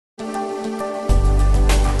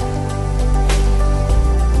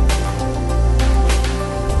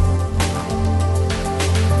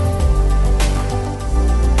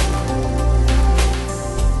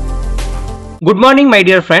Good morning, my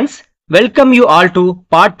dear friends. Welcome you all to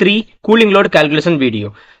part 3 cooling load calculation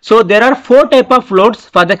video. So there are 4 type of loads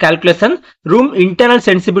for the calculation: room internal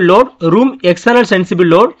sensible load, room external sensible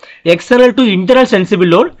load, external to internal sensible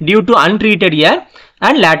load due to untreated air,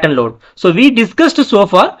 and latent load. So we discussed so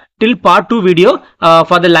far till part 2 video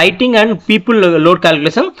for the lighting and people load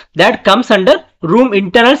calculation that comes under room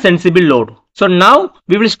internal sensible load. So now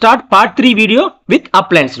we will start part 3 video with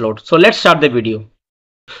appliance load. So let's start the video.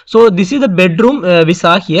 So this is the bedroom we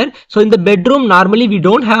saw here. So in the bedroom normally we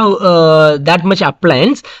don't have that much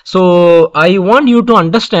appliance. So I want you to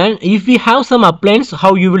understand, if we have some appliance,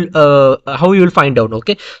 how you will find out.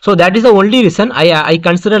 Okay, so that is the only reason I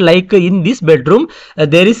consider, like in this bedroom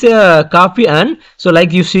there is a coffee urn, so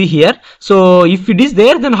like you see here. So if it is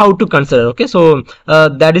there, then how to consider. Okay, so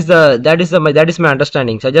that is my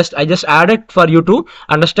understanding. So I just added for you to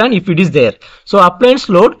understand if it is there. So appliance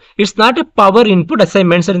load, it's not a power input as I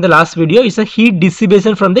mentioned in the last video. It's a heat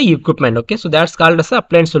dissipation from the equipment. Okay, so that's called as a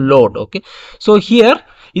appliance load. Okay, so here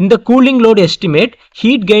in the cooling load estimate,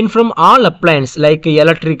 heat gain from all appliances like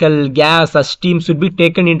electrical, gas or steam should be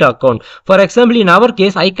taken into account. For example, in our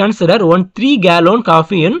case, I consider one 3-gallon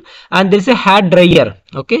coffee in, and there is a hair dryer,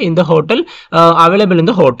 okay, in the hotel, available in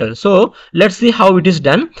the hotel. So let's see how it is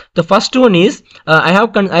done. The first one is I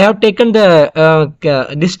have taken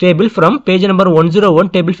the this table from page number 101,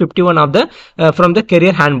 table 51 of the from the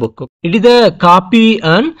career handbook. It is a copy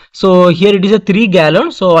urn. So here it is a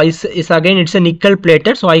 3-gallon. So it's again it's a nickel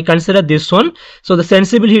plated. So I consider this one. So the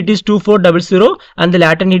sensible heat is 2400 and the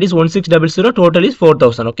latent heat is 1600. Total is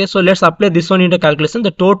 4000. Okay, so let's apply this one into calculation.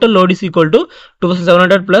 The total load is equal to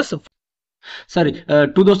 2700 plus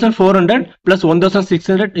 2400 plus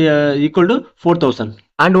 1600 equal to 4000.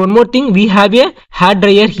 And one more thing, we have a hair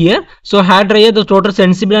dryer here. So hair dryer, the total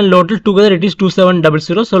sensible and loaded together it is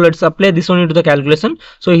 2700. So let's apply this one into the calculation.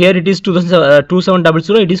 So here it is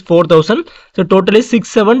 2700, it is 4000. So total is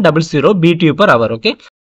 6700 BTU per hour. Okay.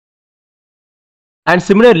 And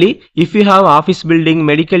similarly, if you have office building,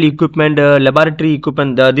 medical equipment, laboratory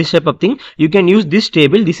equipment, this type of thing, you can use this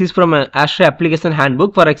table. This is from ASHRAE application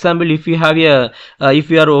handbook. For example, if you have a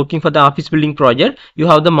if you are working for the office building project, you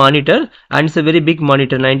have the monitor and it's a very big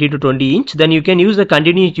monitor, 90 to 20 inch. Then you can use the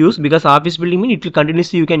continuous use, because office building means it will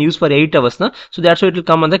continuously you can use for 8 hours. Na? So that's why it will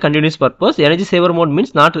come on the continuous purpose. Energy saver mode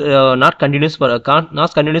means not continuous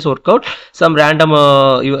not continuous workout. Some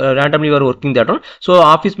randomly you are working that one. So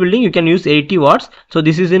office building you can use 80 watts. So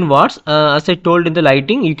this is in watts. As I told in the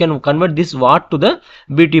lighting, you can convert this watt to the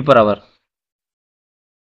BT per hour.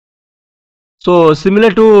 So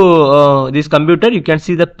similar to this computer, you can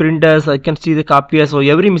see the printers, you can see the copiers. So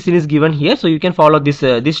every machine is given here. So you can follow this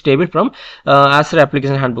this table from ASHRAE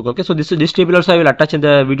application handbook. Okay, so this table also I will attach in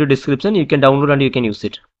the video description. You can download and you can use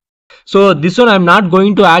it. So this one I am not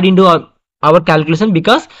going to add into our calculation,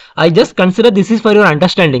 because I just consider this is for your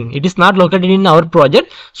understanding. It is not located in our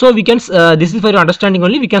project, so we can this is for your understanding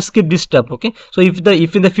only. We can skip this step. Okay, so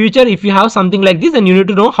if in the future if you have something like this, then you need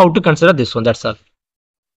to know how to consider this one. That's all.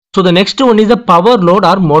 So the next one is the power load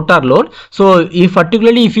or motor load. So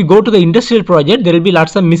particularly if you go to the industrial project, there will be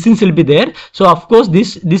lots of machines will be there. So of course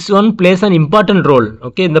this one plays an important role,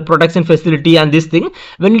 okay, in the production facility and this thing.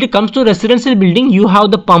 When it comes to residential building, you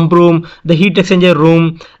have the pump room, the heat exchanger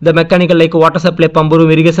room, the mechanical like water supply pump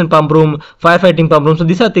room, irrigation pump room, firefighting pump room. So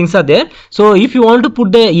these are things are there. So if you want to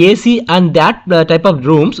put the AC and that type of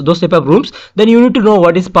rooms, those type of rooms, then you need to know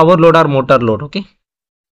what is power load or motor load. Okay.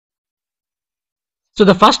 So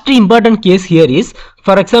the first important case here is,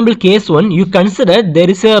 for example, case 1, you consider there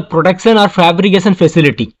is a production or fabrication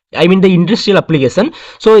facility. I mean the industrial application.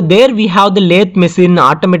 So there we have the lathe machine,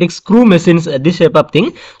 automatic screw machines, this type of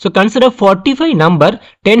thing. So consider 45 number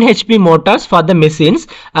 10 HP motors for the machines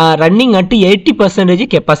running at 80%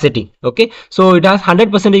 capacity. Okay, so it has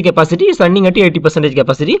 100% capacity, it's running at 80%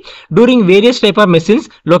 capacity during various type of machines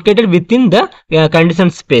located within the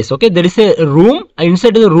conditioned space. Okay, there is a room,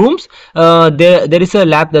 inside the rooms there is a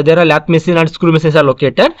lathe, there are lathe machine and screw machines are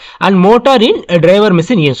located, and motor in a driver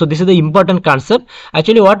machine in. So this is the important concept.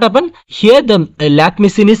 Actually what happen here, the lathe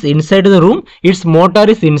machine is inside the room, its motor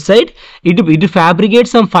is inside, it fabricates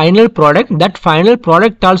some final product, that final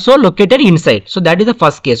product also located inside. So that is the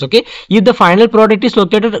first case. Okay, if the final product is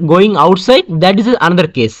located going outside, that is another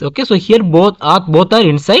case. Okay, so here both are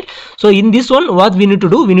inside. So in this one, what we need to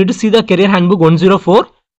do, we need to see the career handbook 104.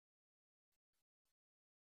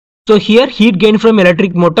 So here heat gain from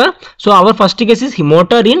electric motor. So our first case is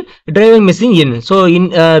motor in, driving machine in. So in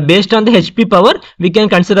based on the HP power, we can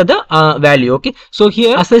consider the value. Okay. So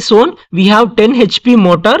here as I shown, we have 10 HP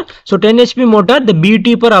motor. So 10 HP motor, the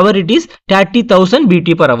BT per hour it is 30,000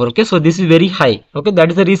 BT per hour. Okay. So this is very high. Okay.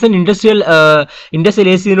 That is the reason industrial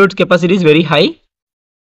AC load capacity is very high.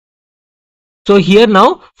 So here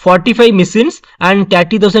now 45 machines and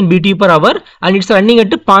 30,000 BT per hour, and it's running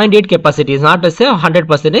at 0.8 capacity. It's not as a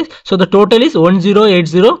 100%. So the total is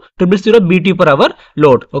 1080,000 BT per hour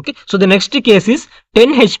load. Okay. So the next case is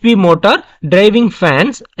 10 HP motor driving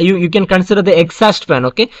fans. You can consider the exhaust fan.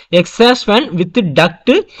 Okay. Exhaust fan with the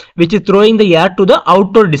duct which is throwing the air to the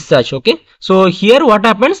outdoor discharge. Okay. So here what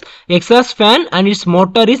happens, exhaust fan and its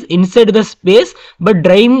motor is inside the space but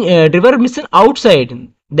driving driven machine outside.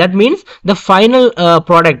 That means the final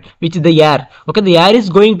product, which is the air. Okay, the air is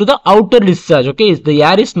going to the outer discharge. Okay, the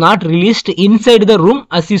air is not released inside the room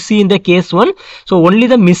as you see in the case 1. So only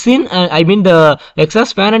the machine, I mean the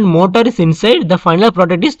exhaust fan and motor is inside. The final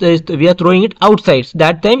product is we are throwing it outside. So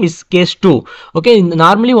that time is case 2. Okay,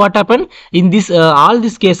 normally what happen in this all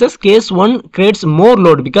these cases, case 1 creates more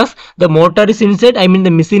load because the motor is inside. I mean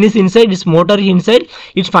the machine is inside. Its motor is inside.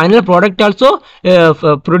 Its final product also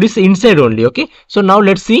produced inside only. Okay, so now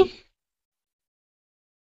let's see.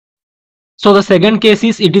 So the second case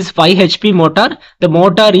is it is 5 HP motor, the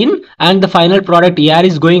motor in and the final product air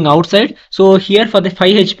is going outside. So here for the 5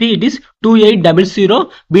 HP it is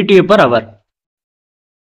 2800 BTU per hour.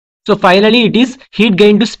 So finally it is heat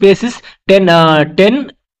gain to space is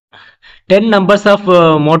 10 numbers of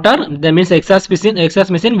motor, that means exhaust machine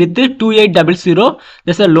with the 2800.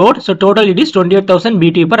 There's a load, so total it is 28,000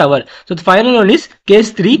 BTU per hour. So the final one is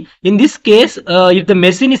case 3. In this case, if the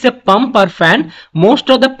machine is a pump or fan, most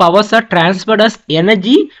of the powers are transferred as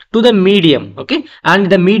energy to the medium. Okay, and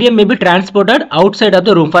the medium may be transported outside of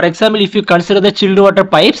the room. For example, if you consider the chilled water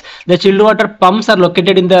pipes, the chilled water pumps are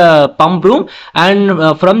located in the pump room,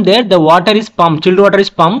 and from there the water is pumped, chilled water is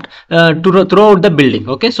pumped throughout the building.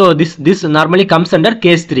 Okay, so this normally comes under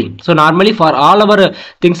case 3. So normally for all our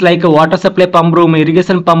things like water supply pump room,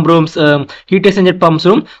 irrigation pump rooms, heat exchanger pumps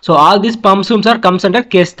room, so all these pump rooms are comes under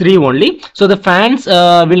case 3 only. So the fans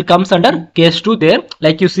will comes under case 2 there,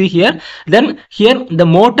 like you see here. Then here the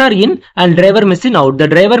motor in and driver machine out. The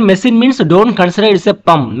driver machine means don't consider it's a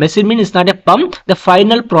pump. Machine means it's not a pump. The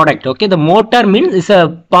final product. Okay, the motor means it's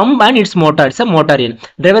a pump and it's motor. It's a motor in.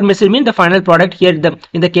 Driver machine means the final product here.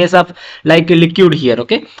 In the case of like liquid here.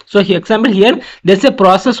 Okay, so here, example here there's a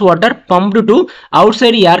process water pumped to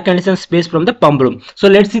outside air conditioned space from the pump room. So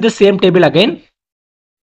let's see the same table again.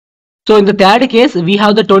 So in the third case, we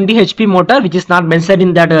have the 20 HP motor, which is not mentioned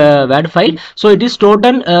in that WAD file. So it is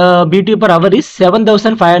total BTU per hour is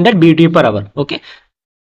 7,500 BTU per hour. Okay.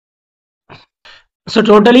 So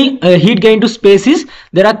totally heat gain to space is,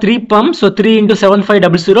 there are 3 pumps, so 3 into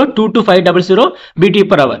 7500, 22500 BT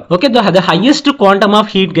per hour. Okay, the highest quantum of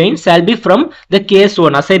heat gain shall be from the case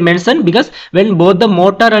 1 as I mentioned, because when both the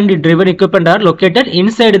motor and the driven equipment are located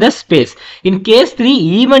inside the space. In case 3,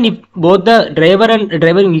 even if both the driver and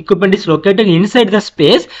driving equipment is located inside the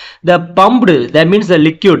space, the pumped, that means the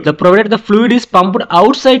liquid, the provided the fluid is pumped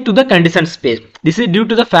outside to the conditioned space. This is due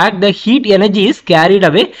to the fact the heat energy is carried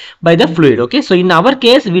away by the fluid. Okay, so in our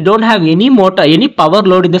case we don't have any motor, any power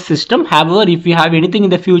load in the system. However, if you have anything in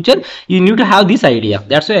the future, you need to have this idea.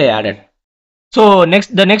 That's why I added. So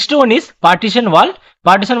the next one is partition wall.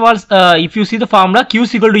 Partition walls, if you see the formula, Q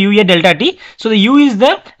is equal to UA delta T. So the U is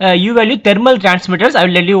the U value thermal transmitters. I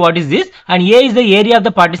will tell you what is this. And A is the area of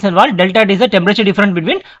the partition wall. Delta T is the temperature difference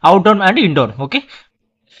between outdoor and indoor. Okay.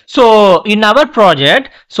 So in our project,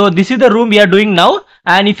 so this is the room we are doing now,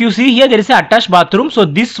 and if you see here there is a attached bathroom. So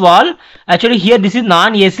this wall, actually here this is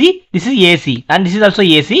non-AC, this is AC, and this is also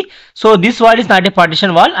AC. So this wall is not a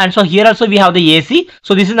partition wall, and so here also we have the AC.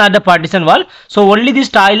 So this is not the partition wall. So only this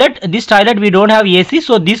toilet we don't have AC.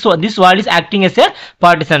 So this wall is acting as a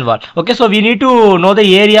partition wall. Okay, so we need to know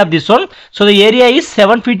the area of this one. So the area is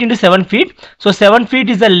 7 feet into 7 feet. So 7 feet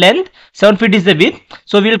is the length, 7 feet is the width.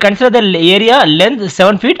 So we will consider the area length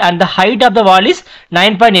 7 feet, and the height of the wall is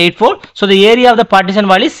 9.84. So the area of the partition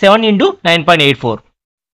wall is 7 into 9.84.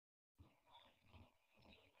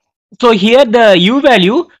 So here the U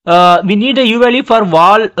value, we need a U value for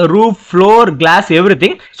wall, roof, floor, glass,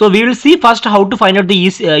 everything. So we will see first how to find out the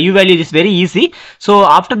U value. Is very easy. So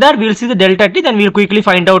after that we will see the delta T, then we will quickly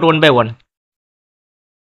find out one by one.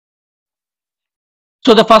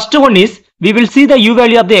 So the first one is, we will see the U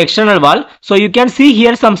value of the external wall. So you can see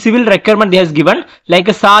here some civil requirement they has given, like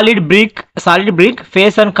a solid brick,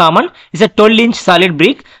 face and common is a 12-inch solid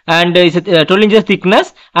brick, and is a 12 inches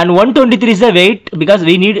thickness, and 123 is the weight, because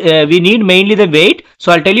we need mainly the weight.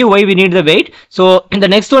 So I'll tell you why we need the weight. So the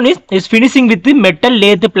next one is finishing with the metal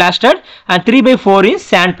lathe plaster and 3/4 inch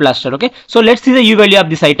sand plaster. Okay, so let's see the U value of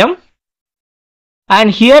this item. And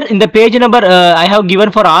here in the page number I have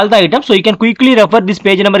given for all the items, so you can quickly refer this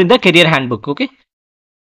page number in the career handbook. Okay,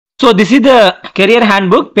 so this is the career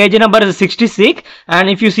handbook, page number is 66, and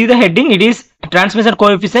if you see the heading, it is transmission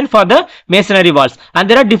coefficient for the masonry walls, and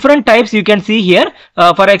there are different types you can see here.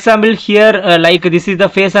 For example, here like this is the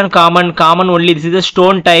face and common only, this is the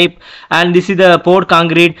stone type, and this is the poured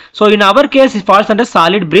concrete. So in our case it falls under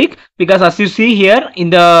solid brick, because as you see here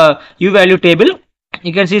in the U value table,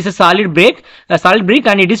 you can see it's a solid brick,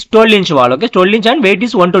 and it is 12-inch wall. Okay, 12 inch and weight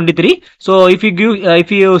is 123. So if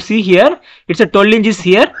you see here, it's a 12 inches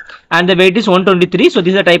here, and the weight is 123. So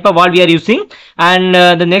this is the type of wall we are using. And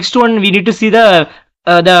the next one, we need to see the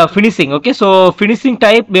finishing. Okay, so finishing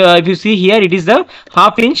type, if you see here, it is the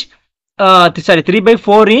 1/2 inch,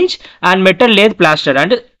 3/4 inch, and metal lathe plaster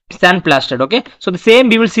and sand plastered. Okay, so the same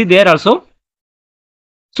we will see there also.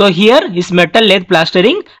 So here is metal lathe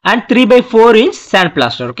plastering and 3/4 inch sand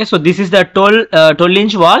plaster. Okay, so this is the 12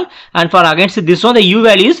 inch wall, and for against this one the U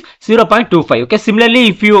value is 0.25. Okay, similarly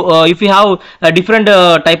if you have a different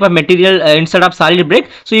type of material instead of solid brick,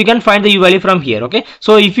 so you can find the U value from here. Okay,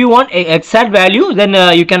 so if you want a exact value, then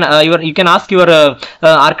you can ask your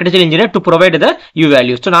architectural engineer to provide the U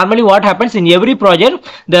value. So normally what happens in every project,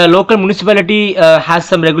 the local municipality has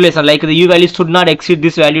some regulation, like the U value should not exceed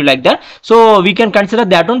this value, like that. So we can consider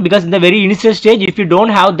that one, because in the very initial stage, if you don't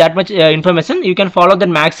have that much information, you can follow the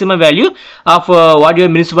maximum value of what your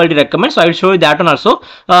municipality recommends. So I will show you that one also.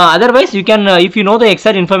 Otherwise, you can if you know the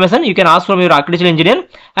exact information, you can ask from your architectural engineer,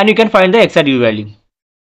 and you can find the exact U value.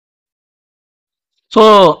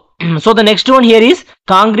 So the next one here is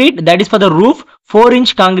concrete, that is for the roof,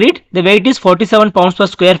 4-inch concrete. The weight is 47 pounds per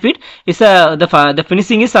square feet. Is the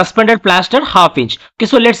finishing is suspended plaster 1/2 inch. Okay,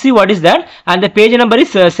 so let's see what is that, and the page number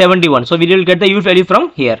is 71. So we will get the U value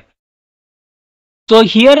from here. So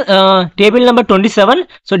here table number 27.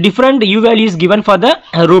 So different U value is given for the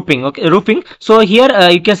roofing. Okay, roofing. So here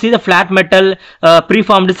you can see the flat metal,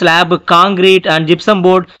 preformed slab, concrete, and gypsum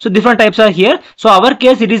board. So different types are here. So our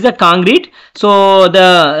case, it is the concrete. So the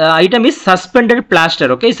item is suspended plaster.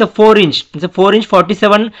 Okay, it's a 4-inch. It's a 4-inch,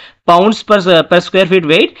 47 pounds per square feet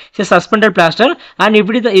weight. It's a suspended plaster, and if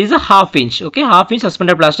it is a 1/2 inch. Okay, 1/2 inch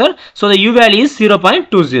suspended plaster. So the U value is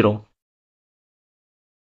 0.20.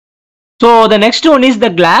 So the next one is the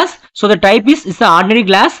glass. So the type is the ordinary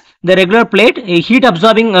glass, the regular plate, heat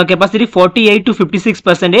absorbing capacity 48 to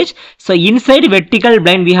 56%. So inside vertical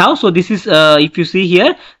blind we have. So this is if you see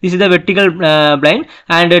here, this is the vertical blind,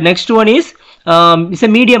 and the next one is it's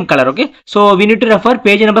a medium color. Okay, so we need to refer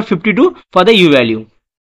page number 52 for the U value.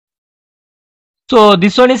 So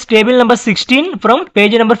this one is table number 16 from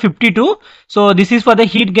page number 52. So this is for the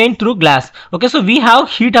heat gain through glass. Okay, so we have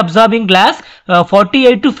heat absorbing glass,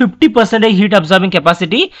 48 to 50% heat absorbing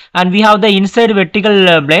capacity, and we have the inside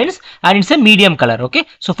vertical blinds, and it's a medium color. Okay,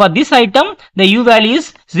 so for this item the U value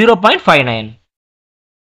is 0.59.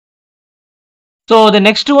 So the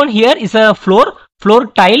next one here is a floor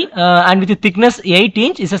tile, and with a thickness 8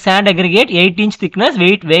 inch, is a sand aggregate, 8 inch thickness,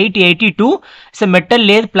 weight 82. It's a metal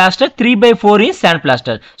lathe plaster, 3/4 inch sand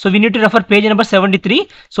plaster. So we need to refer page number 73.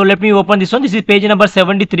 So let me open this one. This is page number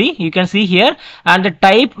 73. You can see here, and the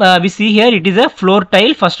type we see here, it is a floor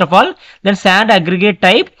tile first of all, then sand aggregate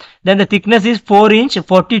type, then the thickness is 4 inch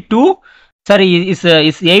 42. Sorry, is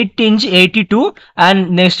 8 inch 82, and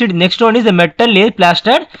next one is the metal lathe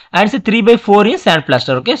plastered, and it's a 3/4 inch sand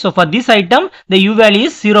plaster. Okay, so for this item the U value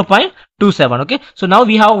is 0.27. Okay, so now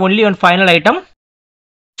we have only one final item.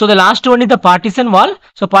 So the last one is the partition wall.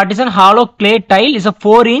 So partition hollow clay tile is a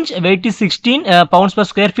 4 inch, weight is 16 pounds per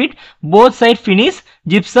square feet, both side finish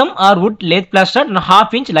gypsum or wood lathe plastered, and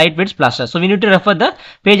 1/2 inch lightweight plaster. So we need to refer the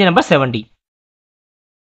page number 70.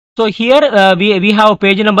 So here we have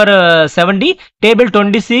page number 70, table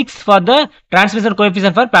 26 for the transmission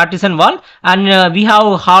coefficient for partition wall, and we have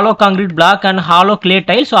hollow concrete block and hollow clay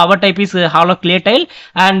tile. So our type is hollow clay tile,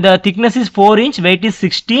 and the thickness is 4 inch, weight is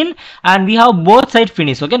 16, and we have both side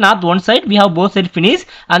finish. Okay, not one side, we have both side finish,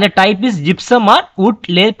 and the type is gypsum or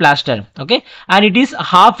wood lathe plaster. Okay, and it is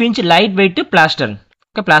 1/2 inch lightweight plaster.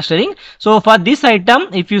 Okay, plastering. So for this item,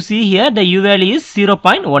 if you see here, the U value is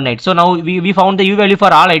 0.18. So now we found the U value for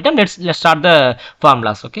all items. Let's start the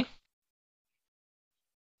formulas. Okay,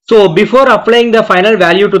 So before applying the final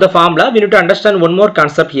value to the formula, we need to understand one more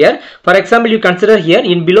concept here. For example, you consider here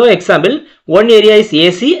in below example, one area is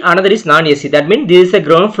AC, another is non-AC. That means this is a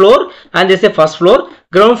ground floor and this is a first floor.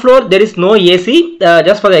 Ground floor there is no AC,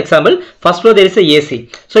 just for the example. First floor there is a AC.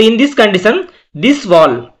 So in this condition, this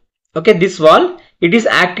wall, okay, this wall, it is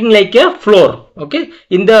acting like a floor. Okay,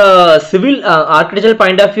 in the civil architectural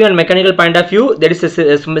point of view and mechanical point of view, there is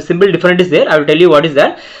a simple difference is there. I will tell you what is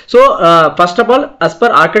that. So first of all, as per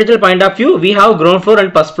architectural point of view, we have ground floor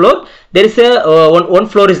and first floor. There is a one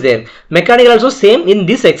floor is there. Mechanical also same in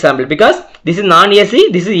this example, because this is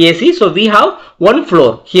non-AC, this is AC, so we have one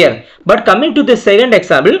floor here. But coming to the second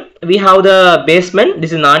example, we have the basement,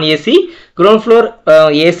 this is non-AC, ground floor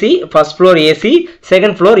AC, first floor AC,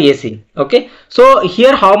 second floor AC. Okay, so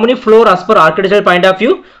here how many floor as per architectural point of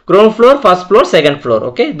view? Ground floor, first floor, second floor.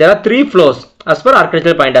 Okay, there are 3 floors as per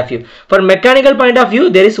architectural point of view. For mechanical point of view,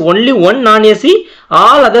 there is only one non-AC,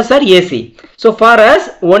 all others are AC. So for us,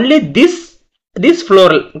 only this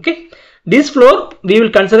floor, okay, this floor we will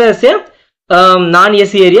consider as a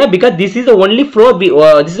non-AC area, because this is the only floor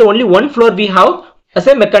this is the only one floor we have as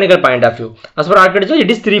a mechanical point of view. As for architecture, it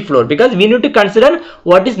is 3 floor, because we need to consider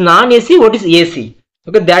what is non-AC, what is AC.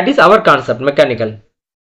 Okay, that is our concept, mechanical.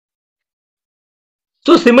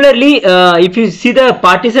 So similarly, if you see the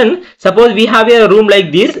partition, suppose we have a room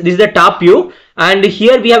like this is the top view, and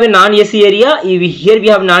here we have a non-AC area, here we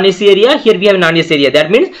have non-AC area, here we have non-AC area. That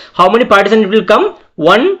means how many partitions will come?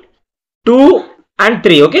 1, 2 and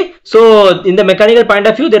 3. Okay, so in the mechanical point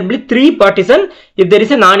of view, there will be 3 partition if there is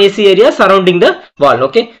a non-AC area surrounding the wall.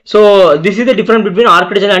 Okay, so this is the difference between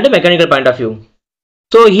architectural and mechanical point of view.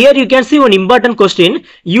 So here you can see one important question.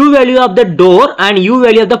 U value of the door and U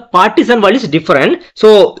value of the partition wall is different.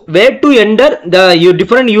 So where to enter the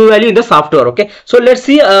different U value in the software? Okay, so let's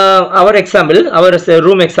see our example, our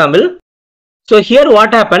room example. So here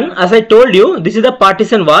what happened, as I told you, this is the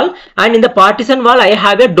partition wall, and in the partition wall I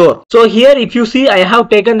have a door. So here if you see, I have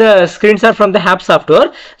taken the screenshot from the HAP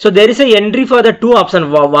software. So there is a entry for the 2 options,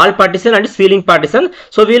 wall partition and ceiling partition.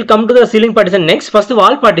 So we will come to the ceiling partition next. First,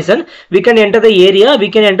 wall partition, we can enter the area, we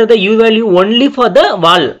can enter the U value only for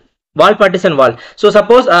the wall partition wall. So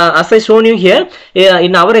suppose as I shown you here,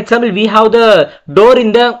 in our example we have the door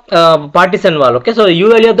in the partition wall. Okay, so U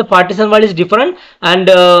value of the partition wall is different, and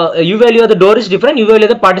U value of the door is different, U value of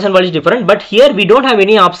the partition wall is different. But here we don't have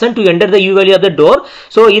any option to enter the U value of the door.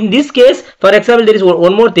 So in this case, for example, there is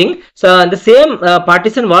one more thing. So the same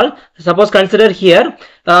partition wall, suppose consider here,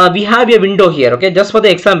 we have a window here. Okay, just for the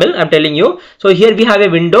example I'm telling you. So here we have a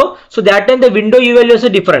window, so that time the window U value is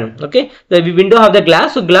different. Okay, the window have the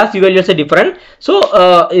glass, so glass U value is different.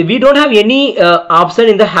 So we don't have any option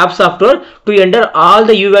in the HAP software to enter all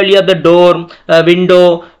the U value of the door,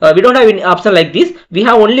 window. We don't have any option like this. We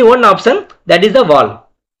have only one option, that is the wall.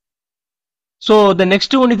 So the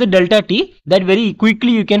next one is the delta T, that very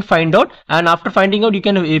quickly you can find out, and after finding out, you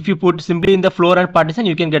can, if you put simply in the floor and partition,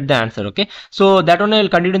 you can get the answer. Okay, so that one I will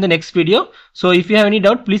continue in the next video. So if you have any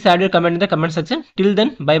doubt, please add your comment in the comment section. Till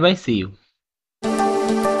then, bye bye, see you.